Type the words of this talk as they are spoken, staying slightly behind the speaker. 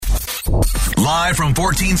Live from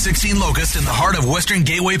 1416 Locust in the heart of Western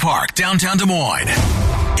Gateway Park, downtown Des Moines.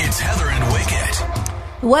 It's Heather and Wicket.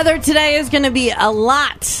 Weather today is going to be a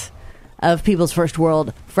lot of people's First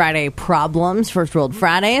World Friday problems. First World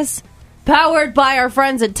Fridays. Powered by our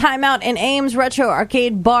friends at Timeout in Ames, Retro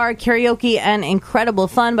Arcade Bar, Karaoke, and Incredible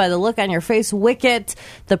Fun. By the look on your face, Wicket,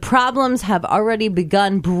 the problems have already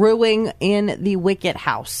begun brewing in the Wicket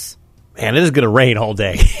house. Man, it is going to rain all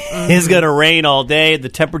day. It's going to rain all day. The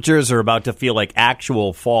temperatures are about to feel like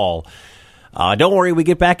actual fall. Don't worry, we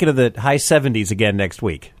get back into the high 70s again next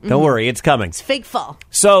week. Don't worry, it's coming. It's fake fall.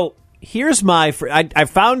 So here's my... I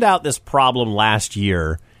found out this problem last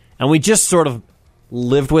year, and we just sort of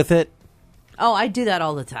lived with it. Oh, I do that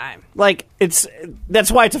all the time. Like,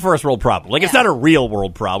 that's why it's a first world problem. Like, It's not a real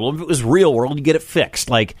world problem. If it was real world, you get it fixed.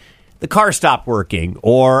 Like, the car stopped working,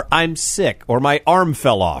 or I'm sick, or my arm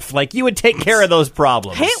fell off. Like, you would take care of those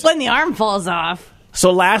problems. Hate when the arm falls off.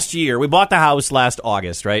 So last year, we bought the house last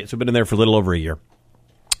August, right? So we've been in there for a little over a year.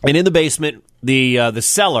 And in the basement, the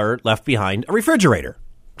seller left behind a refrigerator.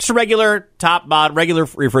 Just a regular top-bottom, regular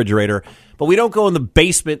refrigerator. But we don't go in the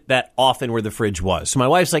basement that often where the fridge was. So my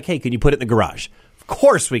wife's like, hey, can you put it in the garage? Of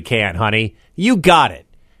course we can, honey. You got it.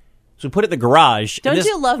 So we put it in the garage. Don't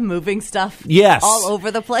you love moving stuff? Yes. All over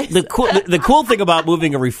the place? The cool thing about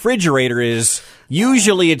moving a refrigerator is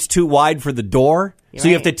usually it's too wide for the door. So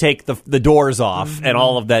you have to take the doors off, and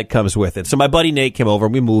all of that comes with it. So my buddy Nate came over,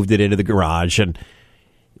 and we moved it into the garage, and,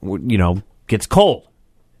 gets cold.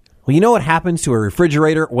 Well, you know what happens to a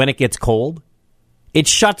refrigerator when it gets cold? It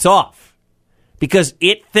shuts off. Because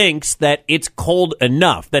it thinks that it's cold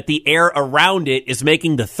enough, that the air around it is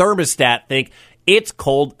making the thermostat think it's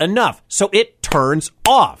cold enough. So it turns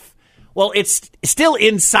off. Well, it's still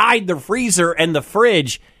inside the freezer and the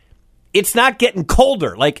fridge. It's not getting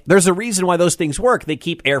colder. Like, there's a reason why those things work. They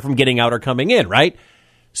keep air from getting out or coming in, right?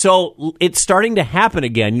 So it's starting to happen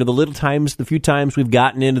again. The few times we've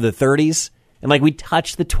gotten into the 30s, and like we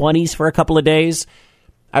touched the 20s for a couple of days.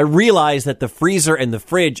 I realize that the freezer and the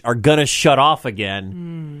fridge are going to shut off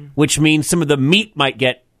again, which means some of the meat might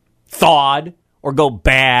get thawed or go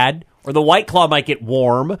bad, or the White Claw might get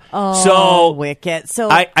warm. Oh, so Wicket. So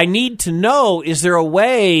I need to know, is there a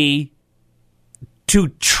way to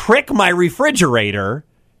trick my refrigerator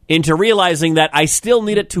into realizing that I still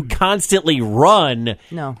need it to constantly run,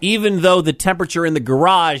 even though the temperature in the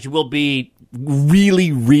garage will be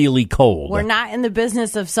really, really cold. We're not in the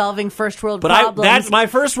business of solving first world problems. But that's my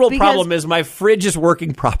first world problem is my fridge is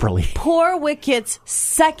working properly. Poor Wicket's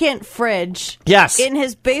second fridge. Yes. In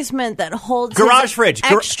his basement that holds garage fridge.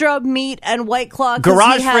 Extra meat and White Claw.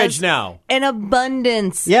 Garage fridge now. An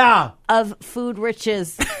abundance of food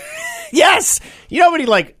riches. Yes. You know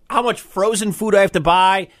how much frozen food I have to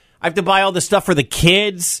buy? I have to buy all the stuff for the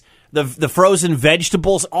kids. The frozen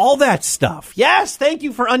vegetables, all that stuff. Yes, thank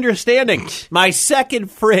you for understanding. My second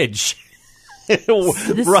fridge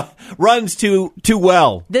runs too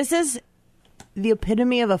well. This is the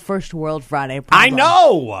epitome of a first world Friday problem. I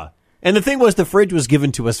know. And the thing was, the fridge was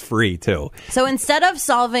given to us free, too. So instead of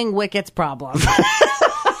solving Wicket's problem,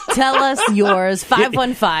 tell us yours.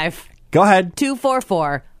 515. Go ahead.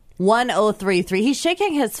 244-1033. He's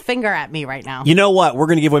shaking his finger at me right now. You know what? We're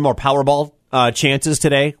going to give away more Powerball chances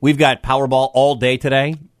today. We've got Powerball all day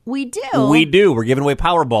today. We do. We're giving away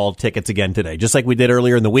Powerball tickets again today, just like we did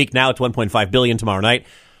earlier in the week. Now it's $1.5 billion tomorrow night.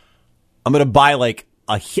 I'm going to buy I'm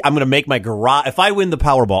going to make my garage. If I win the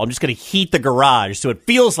Powerball, I'm just going to heat the garage so it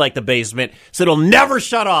feels like the basement, so it'll never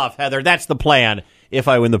shut off, Heather. That's the plan if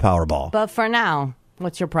I win the Powerball. But for now,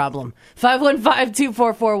 what's your problem?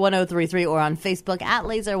 515-244-1033 or on Facebook at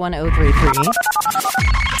Laser1033.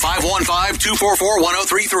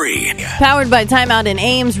 515-244-1033. Powered by Timeout in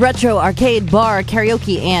Ames, Retro Arcade Bar,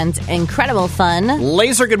 Karaoke, and Incredible Fun.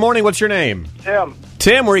 Laser, good morning. What's your name? Tim.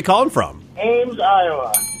 Tim, where are you calling from? Ames,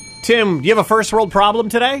 Iowa. Tim, do you have a first world problem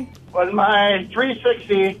today? When my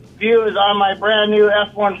 360 view is on my brand new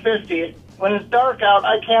F-150, when it's dark out,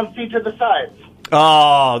 I can't see to the sides.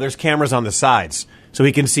 Oh, there's cameras on the sides. So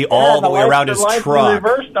he can see all the way around his truck. The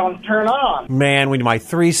reverse don't turn on. Man, when my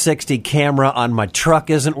 360 camera on my truck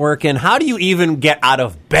isn't working, how do you even get out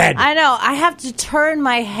of bed? I know. I have to turn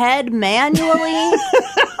my head manually.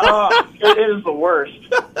 It is the worst.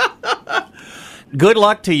 Good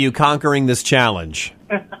luck to you conquering this challenge.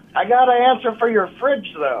 I got an answer for your fridge,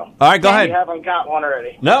 though. All right, go ahead. You haven't got one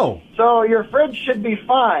already. No. So your fridge should be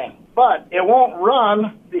fine, but it won't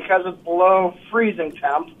run because it's below freezing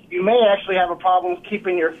temp. You may actually have a problem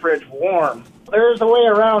keeping your fridge warm. There's a way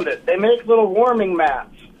around it. They make little warming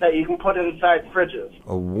mats that you can put inside fridges.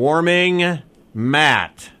 A warming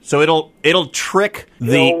mat. So it'll trick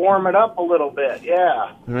It'll warm it up a little bit,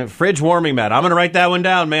 yeah. fridge warming mat. I'm going to write that one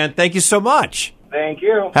down, man. Thank you so much. Thank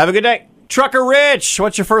you. Have a good day. Trucker Rich,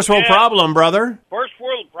 what's your first world problem, brother? First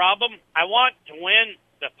world problem, I want to win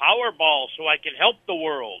the Powerball so I can help the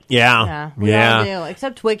world. Yeah, we all do.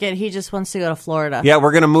 Except Wicket, he just wants to go to Florida. Yeah,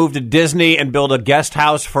 we're going to move to Disney and build a guest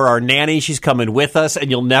house for our nanny. She's coming with us,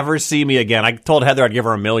 and you'll never see me again. I told Heather I'd give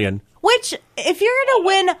her $1 million. Which, if you're going to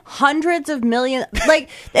win hundreds of millions, like,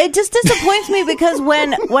 it just disappoints me because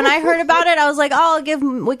when I heard about it, I was like, oh, I'll give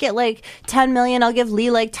Wicket like $10 million. I'll give Lee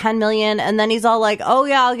like $10 million. And then he's all like, oh,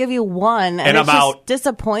 yeah, I'll give you $1. And it's just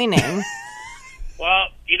disappointing. Well,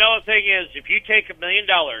 you know, the thing is, if you take $1 million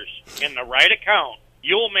in the right account,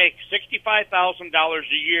 you'll make $65,000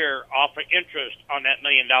 a year off of interest on that $1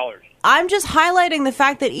 million. I'm just highlighting the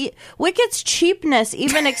fact that Wicket's cheapness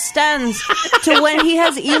even extends to when he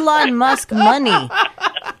has Elon Musk money.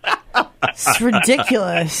 It's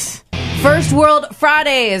ridiculous. First World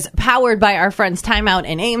Fridays, powered by our friends Time Out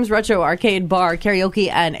in Ames, Retro Arcade Bar,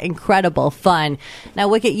 Karaoke, and incredible fun. Now,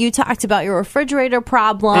 Wicket, you talked about your refrigerator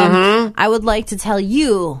problem. Mm-hmm. I would like to tell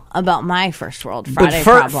you about my First World Friday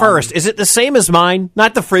problem. First, is it the same as mine?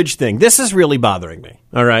 Not the fridge thing. This is really bothering me,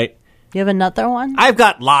 all right? You have another one? I've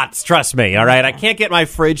got lots, trust me, all right? I can't get my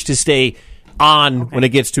fridge to stay on when it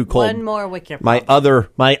gets too cold. One more Wicket my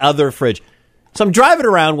other fridge. So I'm driving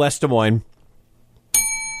around West Des Moines.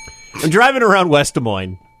 And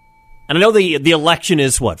I know the election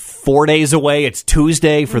is, 4 days away? It's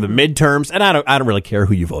Tuesday for the midterms, and I don't really care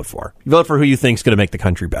who you vote for. You vote for who you think's going to make the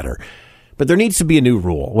country better. But there needs to be a new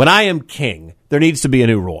rule. When I am king, there needs to be a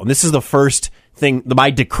new rule. And this is the first thing, my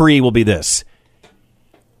decree will be this.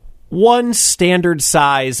 One standard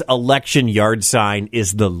size election yard sign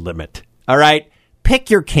is the limit. All right?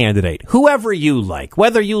 Pick your candidate, whoever you like,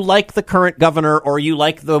 whether you like the current governor or you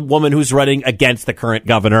like the woman who's running against the current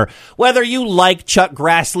governor, whether you like Chuck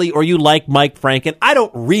Grassley or you like Mike Franken. I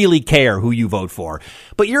don't really care who you vote for,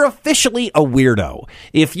 but you're officially a weirdo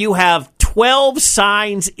if you have 12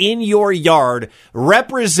 signs in your yard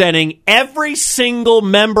representing every single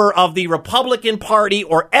member of the Republican Party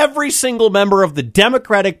or every single member of the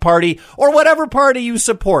Democratic Party or whatever party you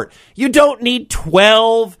support. You don't need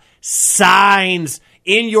 12 signs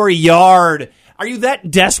in your yard. Are you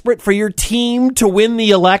that desperate for your team to win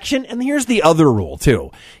the election? And here's the other rule,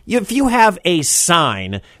 too. If you have a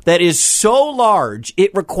sign that is so large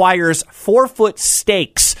it requires 4-foot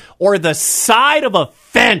stakes or the side of a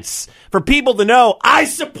fence for people to know, I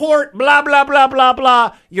support blah, blah, blah, blah,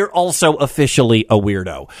 blah, you're also officially a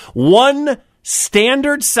weirdo. One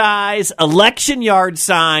standard size election yard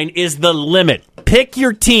sign is the limit. Pick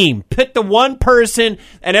your team. Pick the one person,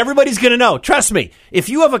 and everybody's going to know. Trust me, if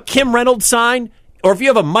you have a Kim Reynolds sign or if you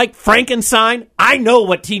have a Mike Franken sign, I know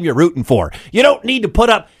what team you're rooting for. You don't need to put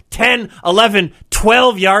up 10, 11,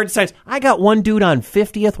 12 yard signs. I got one dude on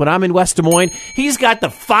 50th when I'm in West Des Moines. He's got the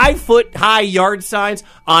 5-foot high yard signs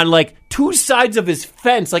on like two sides of his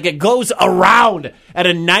fence, like it goes around at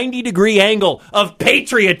a 90-degree angle of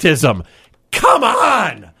patriotism. Come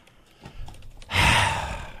on!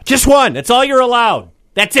 Just one. That's all you're allowed.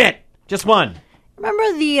 That's it. Just one.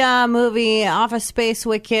 Remember the movie Office Space,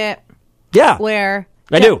 Wicket? Yeah. Where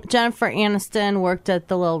I do. Jennifer Aniston worked at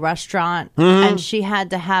the little restaurant, and she had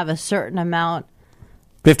to have a certain amount.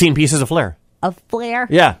 15 pieces of flair. Of flair?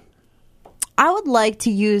 Yeah. I would like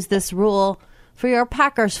to use this rule for your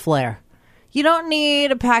Packers flair. You don't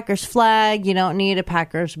need a Packers flag. You don't need a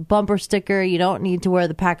Packers bumper sticker. You don't need to wear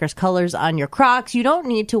the Packers colors on your Crocs. You don't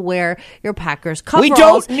need to wear your Packers coveralls. We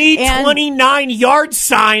don't need 29 yard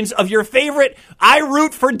signs of your favorite, I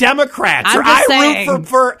root for Democrats or I root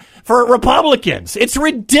for Republicans. It's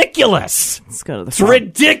ridiculous. Let's go to the It's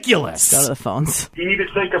ridiculous. Let's go to the phones. You need to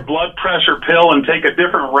take a blood pressure pill and take a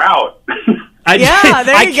different route. There you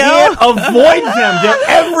I can't avoid them. They're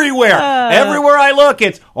everywhere. Everywhere I look,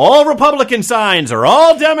 it's all Republican signs or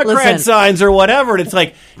all Democrat signs or whatever. And it's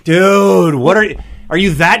like, dude, what are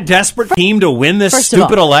you that desperate for team to win this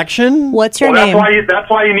stupid election? What's your name?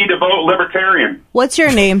 That's why you need to vote Libertarian. What's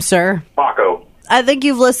your name, sir? Paco. I think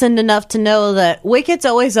you've listened enough to know that Wicket's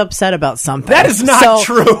always upset about something. That is not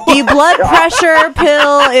true. The blood pressure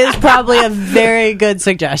pill is probably a very good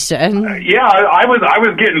suggestion. Yeah, I was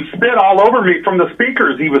getting spit all over me from the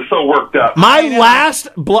speakers. He was so worked up. My last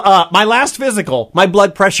physical, my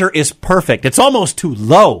blood pressure is perfect. It's almost too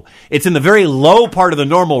low. It's in the very low part of the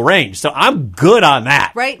normal range, so I'm good on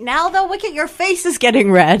that. Right now, though, Wicket, your face is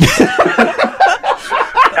getting red. Have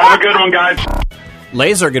a good one, guys.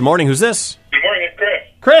 Laser, good morning. Who's this? Good morning, it's Chris.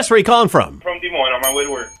 Chris, where are you calling from? From Des Moines on my way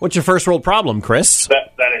to work. What's your first world problem, Chris?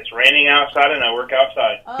 That it's raining outside, and I work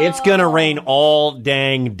outside. It's gonna rain all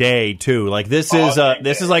dang day too. Like this is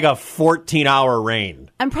like a 14-hour rain.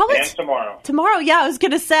 I'm probably And tomorrow. Tomorrow, yeah, I was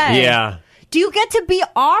gonna say. Yeah. Do you get to be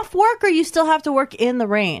off work, or you still have to work in the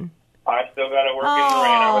rain? I still got to work in the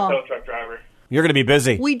rain. I'm a tow truck driver. You're gonna be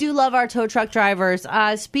busy. We do love our tow truck drivers.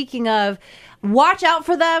 Speaking of, watch out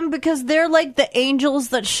for them because they're like the angels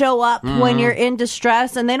that show up when you're in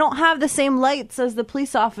distress, and they don't have the same lights as the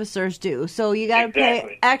police officers do. So you got to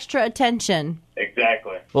pay extra attention.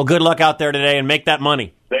 Exactly. Well, good luck out there today and make that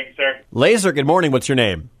money. Thank you, sir. Laser, good morning. What's your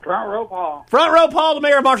name? Front row, Paul. Front row, Paul, the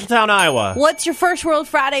mayor of Marshalltown, Iowa. What's your First World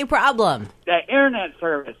Friday problem? The internet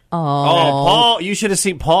service. Oh, Paul, you should have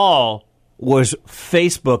seen Paul was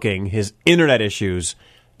Facebooking his internet issues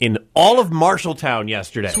in all of Marshalltown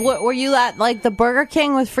yesterday. So what, were you at like the Burger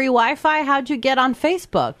King with free Wi-Fi? How'd you get on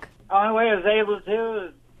Facebook? Only way I was able to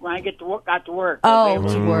is when I got to work. Oh,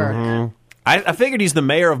 to work. I figured he's the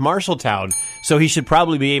mayor of Marshalltown, so he should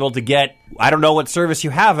probably be able to get, I don't know what service you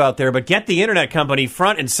have out there, but get the internet company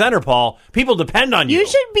front and center, Paul. People depend on you. You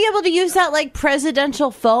should be able to use that like presidential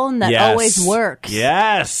phone that always works.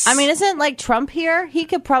 Yes. I mean, isn't like Trump here? He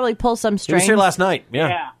could probably pull some He strings. was here last night.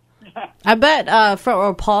 Yeah. Yeah. I bet Front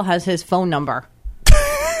Row Paul has his phone number.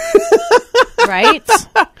 Right?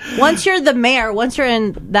 Once you're the mayor, once you're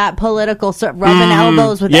in that political rubbing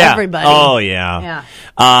elbows with everybody. Oh, yeah.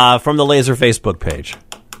 From the Laser Facebook page.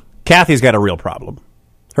 Kathy's got a real problem.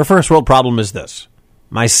 Her first world problem is this.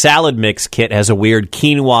 My salad mix kit has a weird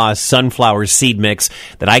quinoa sunflower seed mix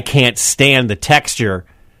that I can't stand the texture.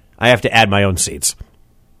 I have to add my own seeds.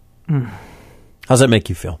 How's that make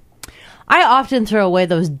you feel? I often throw away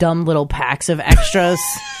those dumb little packs of extras.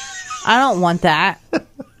 I don't want that.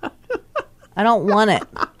 I don't want it.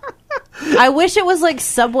 I wish it was like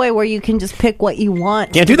Subway where you can just pick what you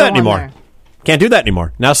want. Can't do that anymore. Can't do that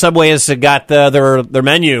anymore. Now Subway has got their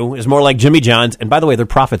menu is more like Jimmy John's, and by the way, their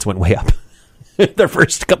profits went way up. Their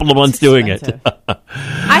first couple of months doing it.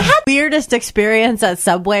 I had the weirdest experience at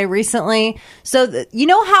Subway recently. So you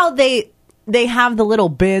know how they have the little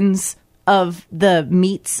bins of the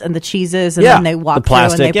meats and the cheeses, and then they walk through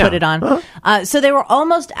and they put it on. So they were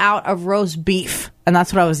almost out of roast beef, and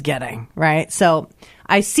that's what I was getting, right? So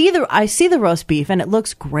I see the roast beef, and it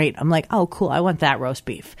looks great. I'm like, oh, cool, I want that roast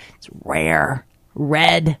beef. It's rare,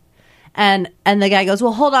 red. And the guy goes,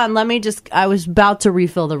 well, hold on, I was about to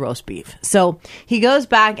refill the roast beef. So he goes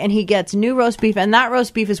back, and he gets new roast beef, and that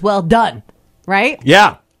roast beef is well done, right?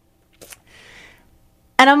 Yeah.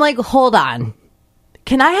 And I'm like, hold on.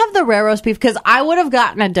 Can I have the rare roast beef? Because I would have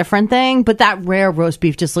gotten a different thing, but that rare roast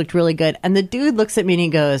beef just looked really good. And the dude looks at me and he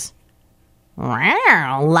goes,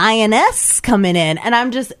 wow, lioness coming in. And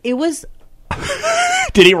I'm just, it was...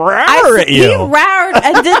 Did he roar at you? He roared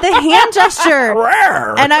and did the hand gesture.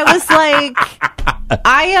 And I was like,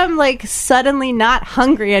 I am like suddenly not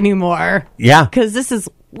hungry anymore. Yeah. Because this is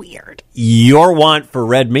weird. Your want for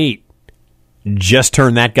red meat just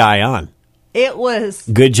turned that guy on. It was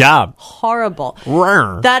good job. Horrible.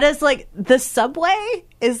 Rawr. That is like the Subway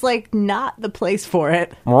is like not the place for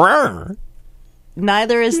it. Rawr.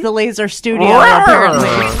 Neither is the Laser Studio, apparently.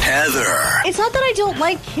 Heather. It's not that I don't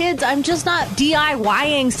like kids. I'm just not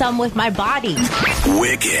DIYing some with my body.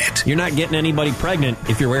 Wicket. You're not getting anybody pregnant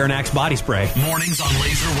if you're wearing Axe body spray. Mornings on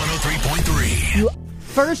Laser 103.3.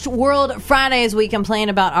 First World Fridays, we complain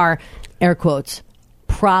about our, air quotes,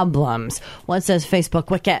 problems. What says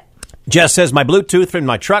Facebook Wicket? Jess says, my Bluetooth from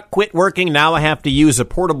my truck quit working. Now I have to use a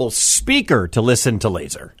portable speaker to listen to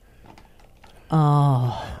Laser.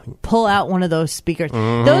 Oh, pull out one of those speakers.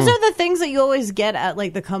 Those are the things that you always get at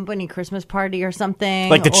like the company Christmas party or something.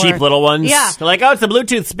 Like the cheap little ones? Yeah. They're like, oh, it's the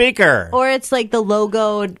Bluetooth speaker. Or it's like the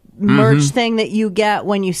logoed merch thing that you get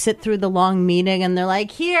when you sit through the long meeting and they're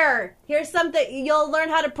like, here's something. You'll learn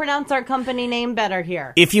how to pronounce our company name better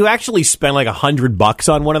here. If you actually spend like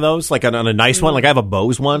 $100 on one of those, like on a nice one, like I have a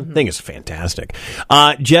Bose one, thing is fantastic.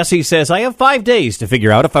 Jesse says, I have 5 days to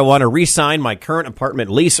figure out if I want to re-sign my current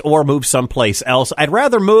apartment lease or move someplace else. I'd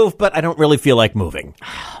rather move, but I don't really feel like moving.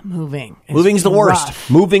 Moving's the worst.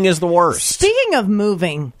 Rough. Moving is the worst. Speaking of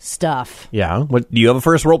moving stuff. Yeah. What, do you have a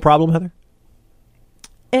first world problem, Heather?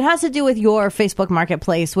 It has to do with your Facebook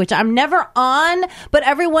Marketplace, which I'm never on, but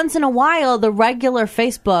every once in a while, the regular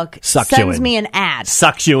Facebook sends me an ad.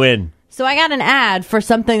 Sucks you in. So I got an ad for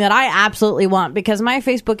something that I absolutely want because my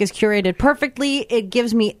Facebook is curated perfectly. It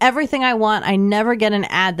gives me everything I want. I never get an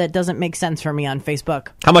ad that doesn't make sense for me on Facebook.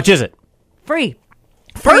 How much is it? Free.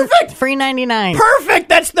 Perfect. Free $99. Perfect.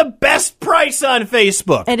 That's the best price on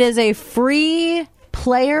Facebook. It is a free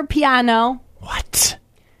player piano. What?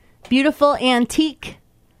 Beautiful antique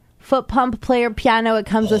foot pump player piano. It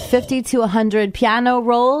comes with 50 to 100 piano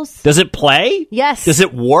rolls. Does it play? Yes. Does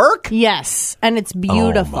it work? Yes, and it's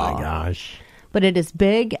beautiful. Oh, my gosh. But it is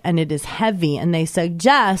big and it is heavy, and they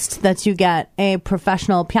suggest that you get a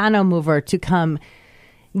professional piano mover to come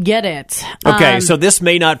get it. Okay, so this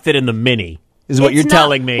may not fit in the Mini, is what you're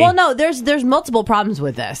telling me. Well, no, there's multiple problems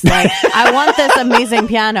with this. Like, I want this amazing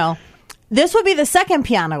piano. This would be the second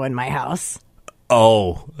piano in my house.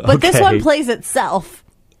 Oh, But this one plays itself.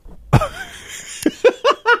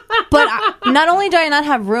 But not only do I not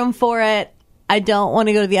have room for it, I don't want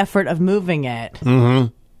to go to the effort of moving it.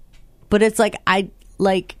 Mm-hmm. But it's like,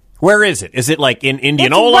 Where is it? Is it like in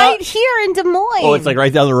Indianola? It's right here in Des Moines. Oh, it's like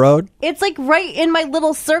right down the road? It's like right in my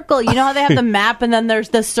little circle. You know how they have the map and then there's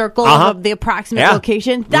the circle of the approximate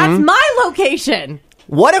location? That's my location.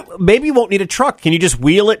 What if, maybe you won't need a truck. Can you just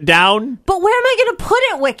wheel it down? But where am I going to put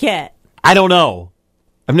it, Wicket? I don't know.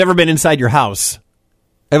 I've never been inside your house.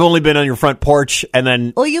 I've only been on your front porch, and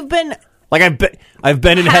then Well, you've been like I've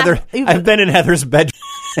been in Heather's bedroom.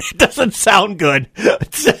 It doesn't sound good.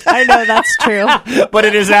 I know that's true. But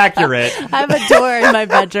it is accurate. I have a door in my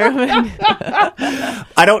bedroom.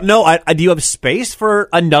 I don't know. Do you have space for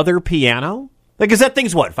another piano? Like, is that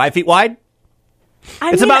thing's what, 5 feet wide?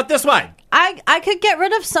 It's about this wide. I could get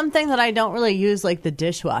rid of something that I don't really use, like the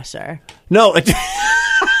dishwasher. No, it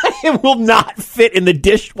will not fit in the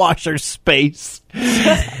dishwasher space.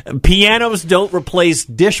 Pianos don't replace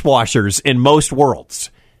dishwashers in most worlds.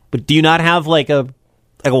 But do you not have like a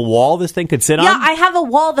wall this thing could sit on? Yeah, I have a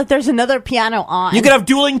wall that there's another piano on. You could have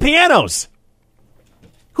dueling pianos.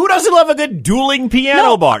 Who doesn't love a good dueling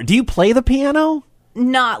piano bar? Do you play the piano?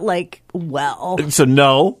 Not like well. So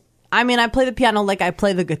no. I mean, I play the piano like I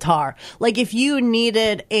play the guitar. Like if you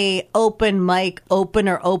needed a open mic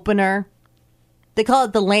opener, they call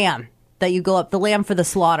it the Lamb. That you go up, the Lamb for the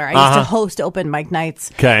Slaughter. I used to host open mic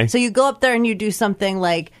nights. Okay. So you go up there and you do something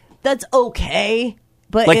like, that's okay.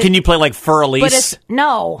 But like, can you play like Fur Elise? But it's,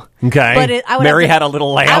 no. Okay. But Mary Had a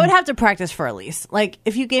Little Lamb? I would have to practice Fur Elise. Like,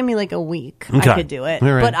 if you gave me like a week, I could do it.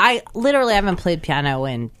 All right. But I literally haven't played piano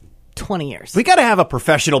in 20 years. We got to have a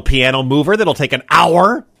professional piano mover that'll take an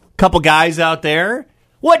hour. Couple guys out there.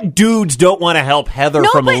 What dudes don't want to help Heather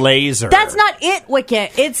from but Laser? That's not it,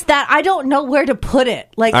 Wicket. It's that I don't know where to put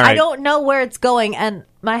it. Like, All right. I don't know where it's going. And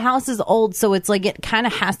my house is old, so it's like it kind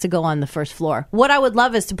of has to go on the first floor. What I would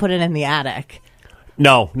love is to put it in the attic.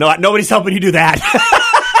 No, nobody's helping you do that.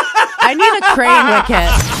 I need a crane,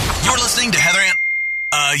 Wicket. You're listening to Heather.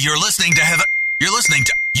 You're listening to Heather.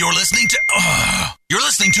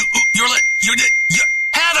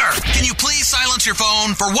 Heather, can you please silence your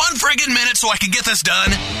phone for one friggin' minute so I can get this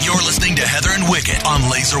done? You're listening to Heather and Wicket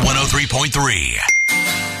on Laser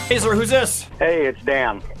 103.3. Laser, who's this? Hey, it's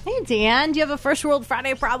Dan. Hey, Dan, do you have a First World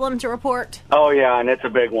Friday problem to report? Oh, yeah, and it's a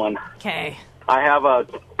big one. Okay. I have a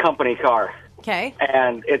company car, Okay.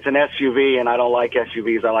 and it's an SUV, and I don't like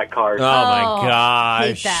SUVs. I like cars. Oh, my gosh.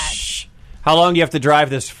 hate that. How long do you have to drive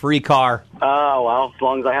this free car? Well, as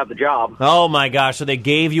long as I have the job. Oh, my gosh. So they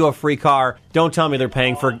gave you a free car. Don't tell me they're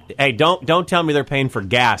paying for... Hey, don't tell me they're paying for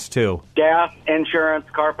gas, too. Gas, insurance,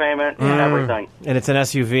 car payment, and everything. And it's an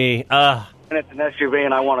SUV. And it's an SUV,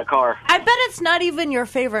 and I want a car. I bet it's not even your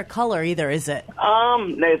favorite color either, is it?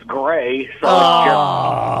 It's gray.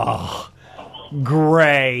 So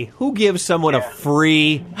Gray. Who gives someone a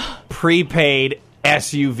free, prepaid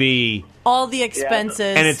SUV? All the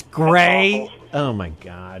expenses. And it's gray? Oh, my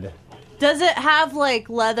God. Does it have,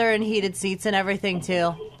 like, leather and heated seats and everything,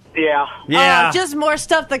 too? Yeah. Yeah. Just more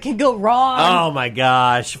stuff that can go wrong. Oh, my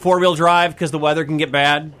gosh. Four-wheel drive because the weather can get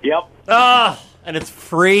bad? Yep. And it's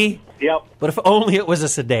free? Yep. But if only it was a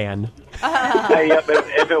sedan. Yep.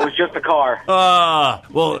 If it was just a car.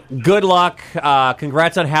 Well, good luck.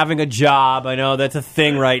 Congrats on having a job. I know that's a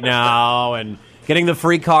thing right now. And getting the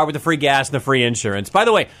free car with the free gas and the free insurance. By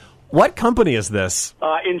the way, what company is this?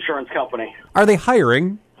 Insurance company. Are they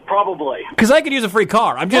hiring? Probably. Because I could use a free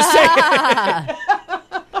car. I'm just saying.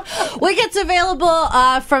 Wicket's available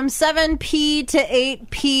from 7p to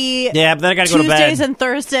 8p. Yeah, but then I got to go to bed. Tuesdays and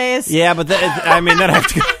Thursdays. Yeah, but then I have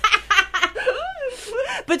to go.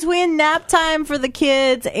 Between nap time for the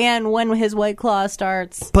kids and when his White Claw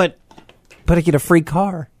starts. But I get a free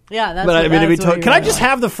car. Yeah, that's But what, I mean, that's what can I just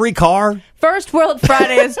have the free car? First World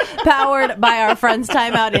Fridays, powered by our friends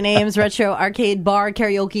Time Out in Ames, Retro Arcade Bar,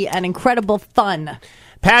 Karaoke, and incredible fun.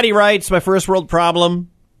 Patty writes, my first world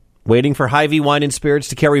problem, waiting for Hy-Vee Wine and Spirits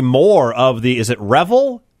to carry more of the, is it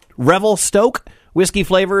Revel Stoke whiskey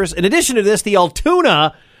flavors? In addition to this, the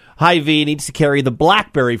Altoona Hy-Vee needs to carry the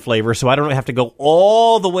blackberry flavor, so I don't have to go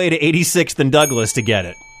all the way to 86th and Douglas to get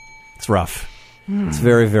it. It's rough. It's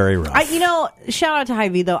very, very rough. Shout out to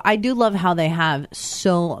Hy-Vee, though. I do love how they have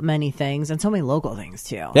so many things and so many local things,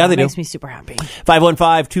 too. Yeah, they do. It makes me super happy.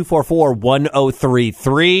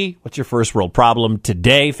 515-244-1033. What's your first world problem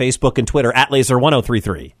today? Facebook and Twitter at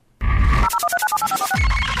Laser1033.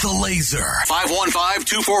 The Laser.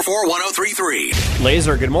 515-244-1033.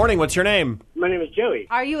 Laser, good morning. What's your name? My name is Joey.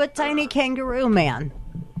 Are you a tiny kangaroo man?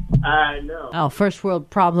 No. Oh, first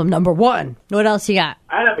world problem number one. What else you got?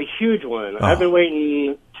 I have a huge one. I've been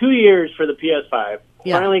waiting 2 years for the PS5.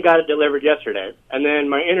 Yeah. Finally got it delivered yesterday. And then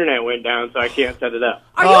my internet went down, so I can't set it up.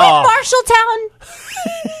 Are you in Marshalltown?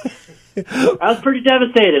 I was pretty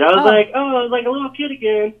devastated. I was like a little kid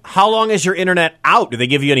again. How long is your internet out? Do they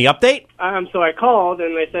give you any update? So I called,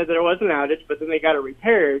 and they said there was an outage, but then they got it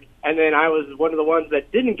repaired. And then I was one of the ones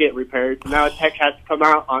that didn't get repaired. So now tech has to come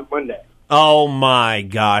out on Monday. Oh, my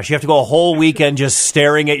gosh. You have to go a whole weekend just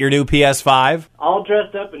staring at your new PS5? All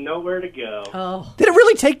dressed up and nowhere to go. Oh. Did it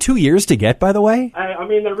really take 2 years to get, by the way? I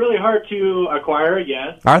mean, they're really hard to acquire,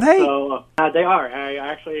 yes. Are they? So, they are. I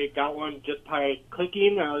actually got one just by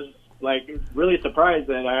clicking. I was, really surprised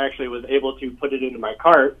that I actually was able to put it into my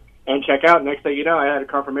cart and check out. Next thing you know, I had a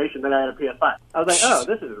confirmation that I had a PS5. I was like, oh,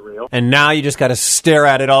 this is real. And now you just got to stare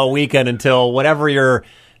at it all weekend until whatever your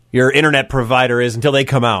internet provider is, until they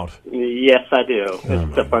come out. Yes, I do.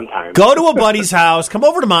 It's a fun time. Go to a buddy's house. Come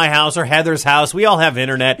over to my house or Heather's house. We all have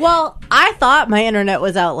internet. Well, I thought my internet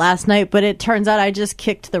was out last night, but it turns out I just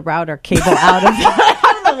kicked the router cable out of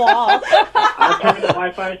the wall. I turned the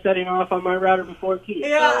Wi-Fi setting off on my router before, too.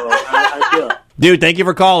 Yeah. So I feel it. Dude, thank you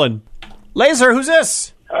for calling. Laser, who's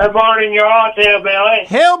this? Good morning, y'all. Hillbilly.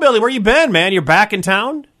 Hillbilly, where you been, man? You're back in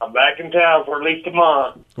town? I'm back in town for at least a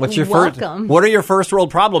month. What's your Welcome. What are your first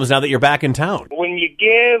world problems now that you're back in town? When you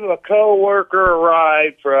give a coworker a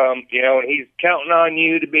ride from, and he's counting on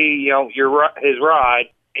you to be, his ride,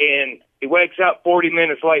 and he wakes up 40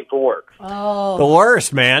 minutes late for work. Oh. The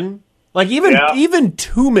worst, man. Like, even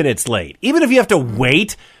 2 minutes late. Even if you have to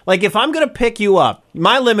wait. Like, if I'm going to pick you up,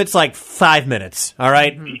 my limit's 5 minutes, all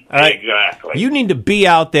right? Mm-hmm. All right? Exactly. You need to be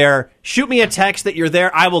out there. Shoot me a text that you're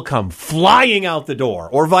there. I will come flying out the door.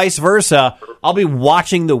 Or vice versa. I'll be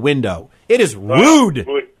watching the window. It is rude. I'm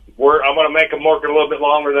going to make them work a little bit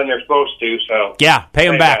longer than they're supposed to, so. Yeah, pay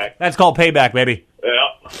them back. That's called payback, baby. Yeah.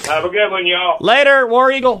 Have a good one, y'all. Later,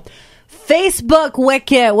 War Eagle. Facebook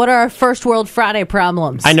Wicket. What are our first world Friday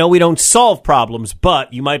problems? I know we don't solve problems,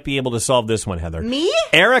 but you might be able to solve this one, Heather. Me?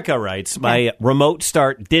 Erica writes, my remote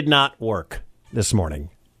start did not work this morning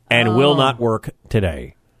and will not work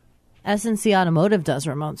today. SNC Automotive does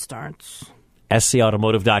remote starts.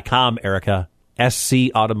 SCAutomotive.com, Erica.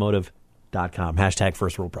 SCAutomotive.com. Hashtag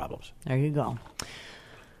first world problems. There you go.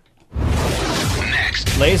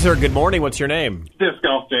 Next. Laser, good morning. What's your name? Disc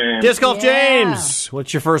Golf James. Disc Golf Yeah. James.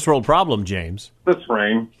 What's your first world problem, James? This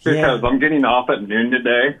rain, because I'm getting off at noon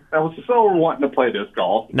today. I was so wanting to play disc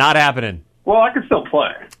golf. Not happening. Well, I can still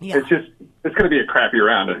play. Yeah. It's going to be a crappy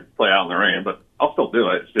round to play out in the rain, but I'll still do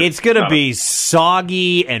it. It's going to be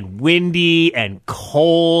soggy and windy and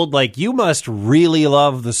cold. Like, you must really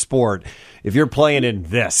love the sport if you're playing in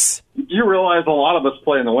this. You realize a lot of us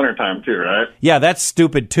play in the wintertime, too, right? Yeah, that's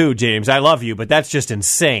stupid, too, James. I love you, but that's just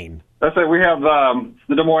insane. That's it. We have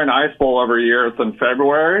the Des Moines Ice Bowl every year. It's in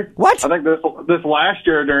February. What? I think this last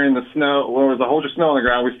year during the snow, when there was a whole bunch of snow on the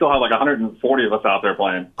ground, we still had 140 of us out there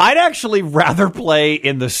playing. I'd actually rather play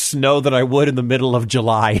in the snow than I would in the middle of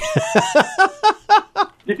July.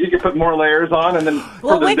 You could put more layers on, and then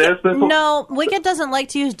for the Wicket, disc, no, Wicket doesn't like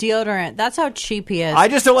to use deodorant. That's how cheap he is. I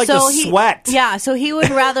just don't like to sweat. Yeah, so he would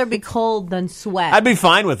rather be cold than sweat. I'd be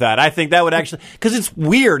fine with that. I think that would actually... Because it's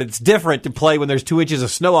weird. It's different to play when there's 2 inches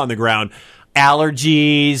of snow on the ground.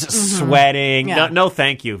 Allergies, sweating. Yeah. No,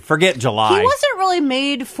 thank you. Forget July. He wasn't really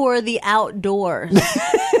made for the outdoors.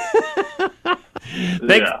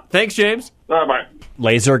 Thanks, James. Bye.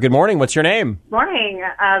 Laser, good morning. What's your name? Morning.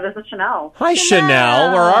 This is Chanel. Hi,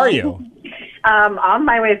 Chanel. Where are you? On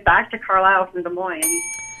my way back to Carlisle from Des Moines.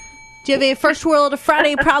 Do you have a first world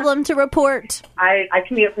Friday problem to report? I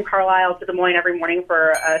commute from Carlisle to Des Moines every morning for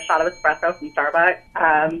a shot of espresso from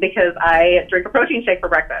Starbucks because I drink a protein shake for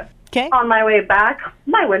breakfast. Okay. On my way back,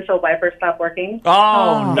 my windshield wipers stopped working.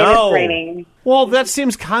 Oh, no. It was raining. Well, that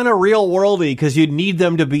seems kind of real-worldy because you need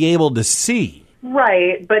them to be able to see.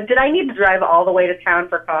 Right, but did I need to drive all the way to town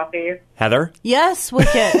for coffee? Heather? Yes,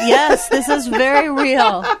 Wicket. Yes, this is very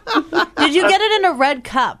real. Did you get it in a red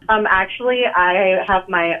cup? Actually, I have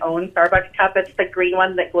my own Starbucks cup. It's the green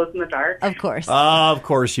one that glows in the dark. Of course. Of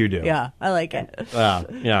course you do. Yeah, I like it.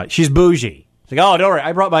 Yeah, she's bougie. It's like, oh, don't worry,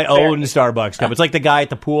 I brought my own Starbucks cup. It's like the guy at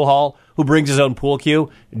the pool hall who brings his own pool cue.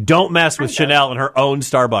 Don't mess with Chanel and her own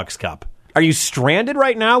Starbucks cup. Are you stranded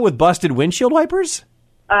right now with busted windshield wipers?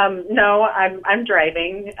 No, I'm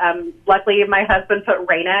driving. Luckily, my husband put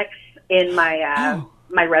Rain-X in my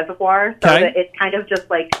my reservoir so that it kind of just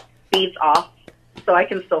like speeds off, so I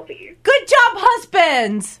can still see. Good job,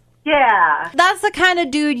 husbands. Yeah. That's the kind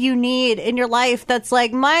of dude you need in your life that's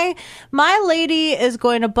like, my lady is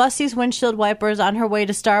going to bust these windshield wipers on her way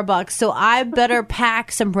to Starbucks, so I better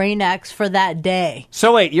pack some Rain-X for that day.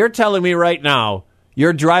 So wait, you're telling me right now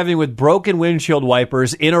you're driving with broken windshield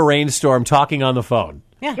wipers in a rainstorm talking on the phone?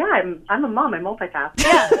 Yeah, I'm a mom. I multitask.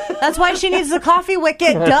 Yeah, that's why she needs the coffee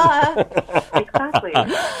wicket, duh. Exactly.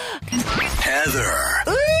 Heather.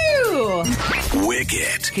 Ooh.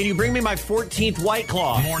 Wicket. Can you bring me my 14th White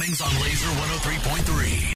Claw? Mornings on Laser 103.3.